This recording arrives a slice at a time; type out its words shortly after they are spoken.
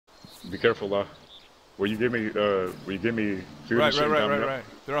Be careful, Where you give me, food Right, and shit down there? right.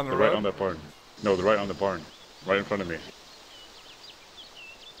 They're on the They're right road? on that barn. No, they're right on the barn. Right in front of me.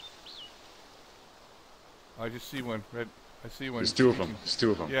 I just see one. Red. I see one. There's two of them. There's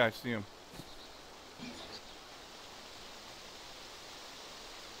two of them. Yeah, I see him.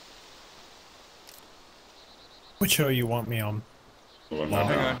 Which hill you want me on? Hold on,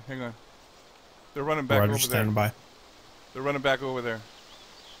 Wow. Hang on. They're running back Roger, over there. standing by. They're running back over there.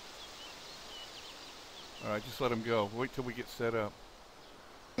 Alright, just let them go. Wait till we get set up.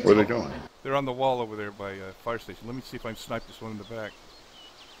 Where are they going? They're on the wall over there by fire station. Let me see if I can snipe this one in the back.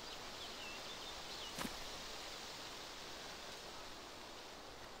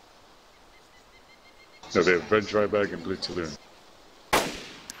 No, they have red dry bag and blue Tulum.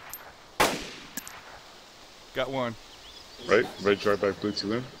 Got one. Right? Red dry bag, blue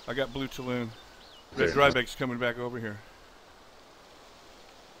Tulum? I got blue Tulum. Red Okay. Drybag's coming back over here.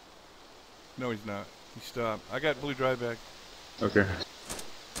 No, he's not. He stopped. I got blue Drybag. Okay.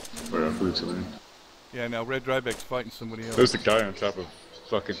 We're on blue Tulum. Yeah, now Red Drybag's fighting somebody else. There's a guy on top of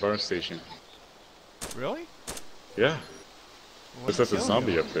fucking fire station. Really? Yeah. Well, That's a kill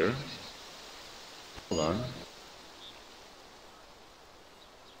zombie him. up there. Hold on.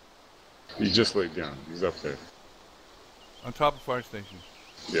 He just laid down. He's up there. On top of fire station.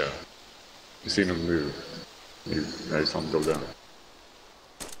 Yeah. You seen him move. I just saw him go down.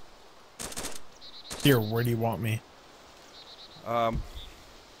 Here, where do you want me? Do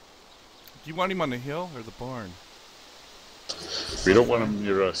you want him on the hill or the barn? We don't want him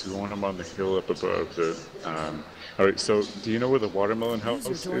near us. We want him on the hill up above the. Alright, so do you know where the watermelon house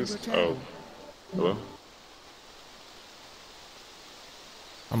is? Oh. Hello?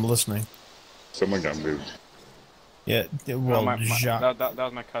 I'm listening. Someone got moved. Yeah, well, Jacques, that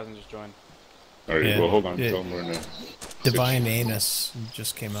was my cousin just joined. Alright, Yeah, well hold on. yeah. Tell him we're in a... Divine Anus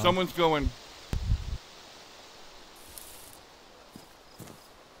just came out. Someone's going.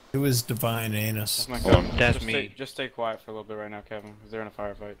 Who is Divine Anus? That's my Hold on. cousin. That's just me. Just stay quiet for a little bit right now, Kevin, because they're in a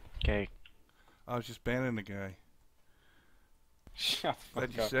firefight. Okay. I was just banning the guy. Shut the Glad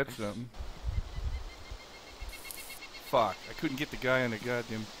fuck you up. said something. Fuck, I couldn't get the guy on the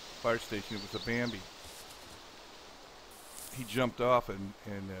goddamn fire station. It was a Bambi. He jumped off and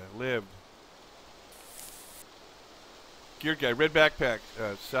lived. Gear guy, red backpack,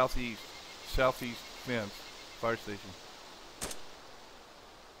 southeast fence, fire station.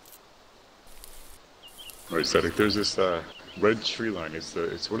 Alright, Cedric, there's this red tree line. It's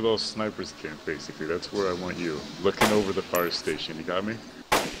where those snipers camp, basically. That's where I want you. Looking over the fire station. You got me?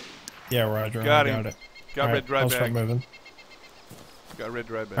 Yeah, Roger. Got I him. got it. Got All red right, dry I'll start bag. moving. Got red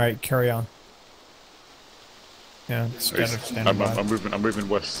dry bag. All right, carry on. Yeah, scatter standing by. I'm moving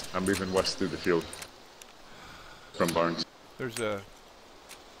west. I'm moving west through the field. From Barnes. There's a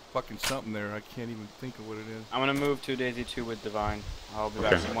fucking something there. I can't even think of what it is. I'm gonna move to Daisy 2 with Divine. I'll be Okay.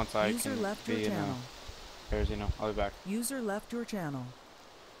 back once I User can left your be in channel. Parisino. I'll be back. User left your channel.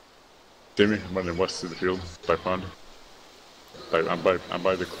 Jamie, I'm running west through the field by pond. I'm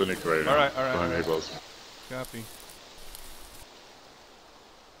by the clinic right now. Alright, Behind Abel's. Copy.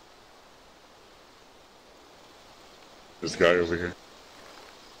 There's a guy over here.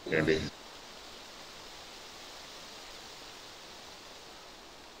 Andy.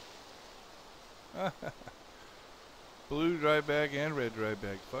 Blue dry bag and red dry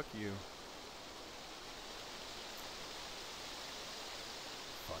bag. Fuck you.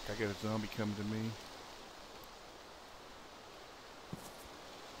 Fuck, I got a zombie coming to me.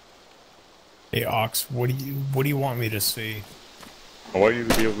 Hey, Ox, what do you want me to see? I want you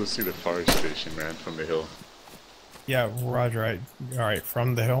to be able to see the fire station, man, from the hill. Yeah, Roger. All right,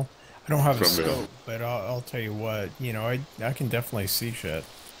 from the hill. I don't have a From the hill. scope, but I'll tell you what. You know, I can definitely see shit.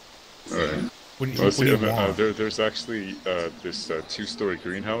 Alright. What do you, Let's what do see, you want? there's actually this two-story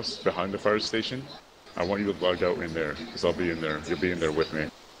greenhouse behind the fire station. I want you to log out in there, because I'll be in there. You'll be in there with me.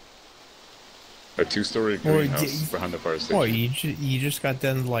 A two-story Well, greenhouse behind the fire station. Well, you just got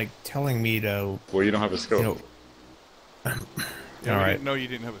done like telling me to. Well, you don't have a scope. You know, Yeah, all we right. didn't know you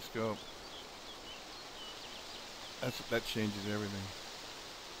didn't have a scope. That changes everything.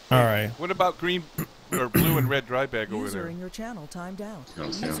 All right. What about green or blue and red dry bag over User there? in your channel timed out. No,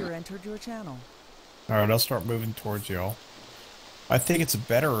 it's User not. entered your channel. All right. I'll start moving towards y'all. I think it's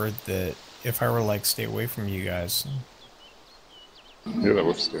better that if I were like stay away from you guys. Yeah, that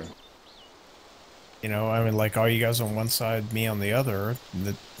works too. You know, I mean, like all you guys on one side, me on the other.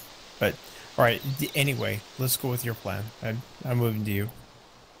 But all right. Anyway, let's go with your plan. I'm moving to you.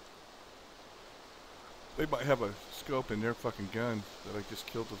 They might have a scope in their fucking guns that I just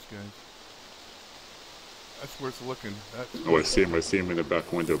killed those guys. That's worth looking. Oh, I see him. I see him in the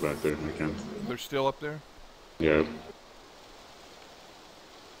back window back there. I can. They're still up there? Yeah.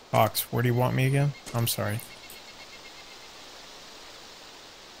 Fox, where do you want me again? I'm sorry.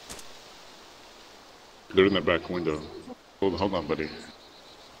 They're in the back window. Hold on, buddy.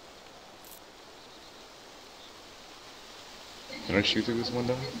 Can I shoot through this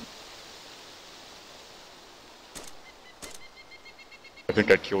window? I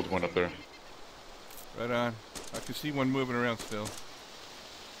think I killed one up there. Right on. I can see one moving around still.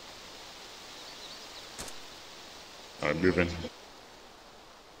 I'm moving.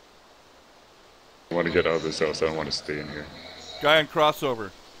 I want to get out of this house. I don't want to stay in here. Guy on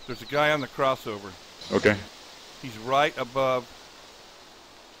crossover. There's a guy on the crossover. Okay. He's right above.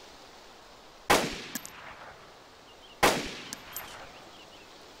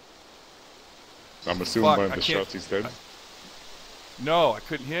 I'm assuming Fuck, by I the can't- shots he's dead. No, I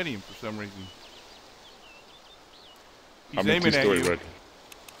couldn't hit him for some reason. He's I'm in aiming at two-story you. red.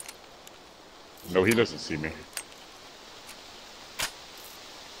 No, he doesn't see me.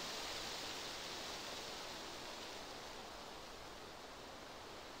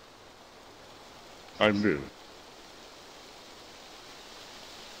 I moved.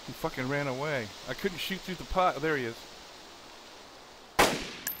 He fucking ran away. I couldn't shoot through the pot. There he is.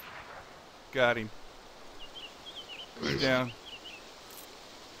 Got him. He's Nice. down.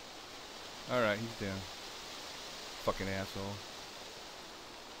 Alright, he's down. Fucking asshole.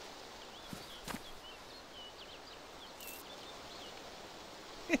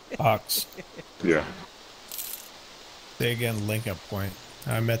 Fox, Yeah. say again, link up point.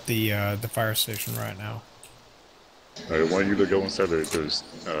 I'm at the fire station right now. I want you to go inside there. There's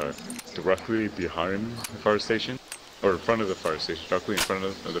directly behind the fire station, or in front of the fire station, directly in front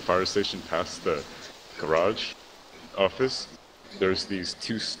of the fire station, past the garage office. There's these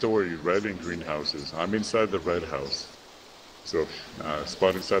two-story red and green houses. I'm inside the red house, so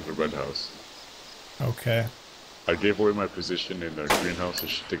spot inside the red house. Okay. I gave away my position in the greenhouse to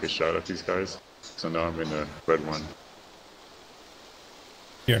take a shot at these guys, so now I'm in the red one.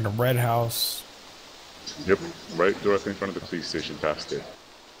 You're in the red house. Yep, right directly in front of the police station, past it.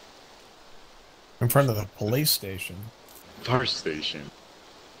 In front of the police station. Fire station.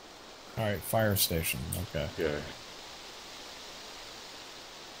 Alright, fire station. Okay. Yeah.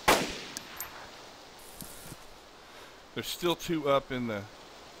 There's still two up in the...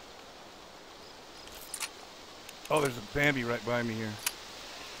 Oh, there's a Bambi right by me here.